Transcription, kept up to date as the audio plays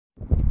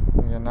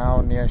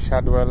now near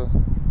Shadwell,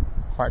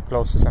 quite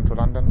close to central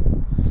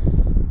London,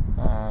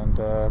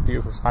 and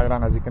beautiful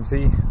skyline as you can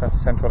see.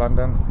 That's central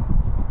London.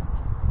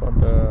 Got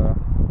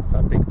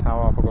that big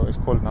tower, I forgot what it's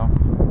called now.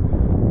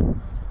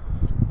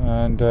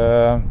 And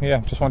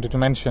yeah, just wanted to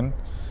mention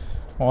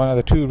one of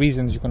the two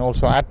reasons you can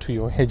also add to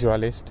your Hijrah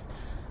list.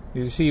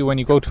 You see, when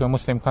you go to a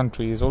Muslim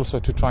country, is also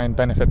to try and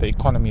benefit the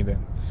economy there.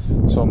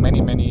 So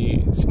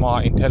many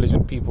smart,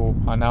 intelligent people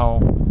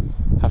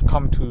have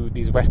come to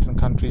these Western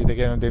countries. They're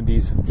getting them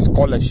these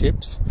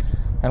scholarships,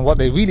 and what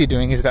they're really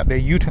doing is that they're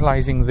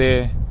utilizing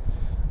their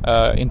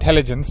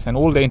intelligence, and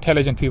all the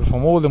intelligent people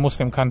from all the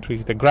Muslim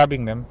countries, they're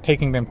grabbing them,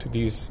 taking them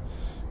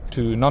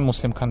to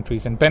non-Muslim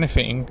countries and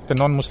benefiting the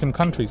non-Muslim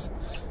countries.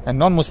 And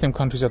non-Muslim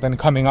countries are then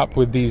coming up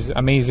with these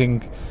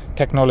amazing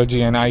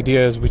technology and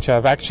ideas which should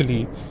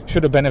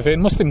have benefited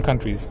Muslim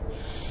countries.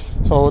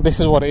 So this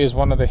is what it is.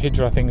 One of the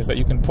Hijrah things that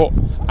you can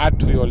add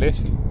to your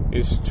list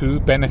is to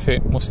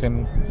benefit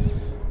Muslim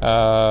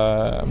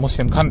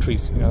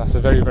countries. That's a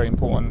very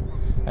important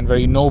and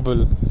very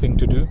noble thing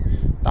to do.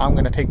 I'm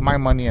going to take my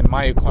money and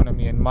my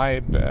economy and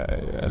my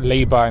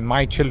labor and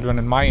my children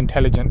and my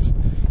intelligence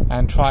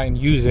and try and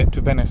use it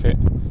to benefit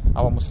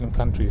our Muslim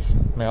countries.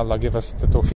 May Allah give us the tawfiq.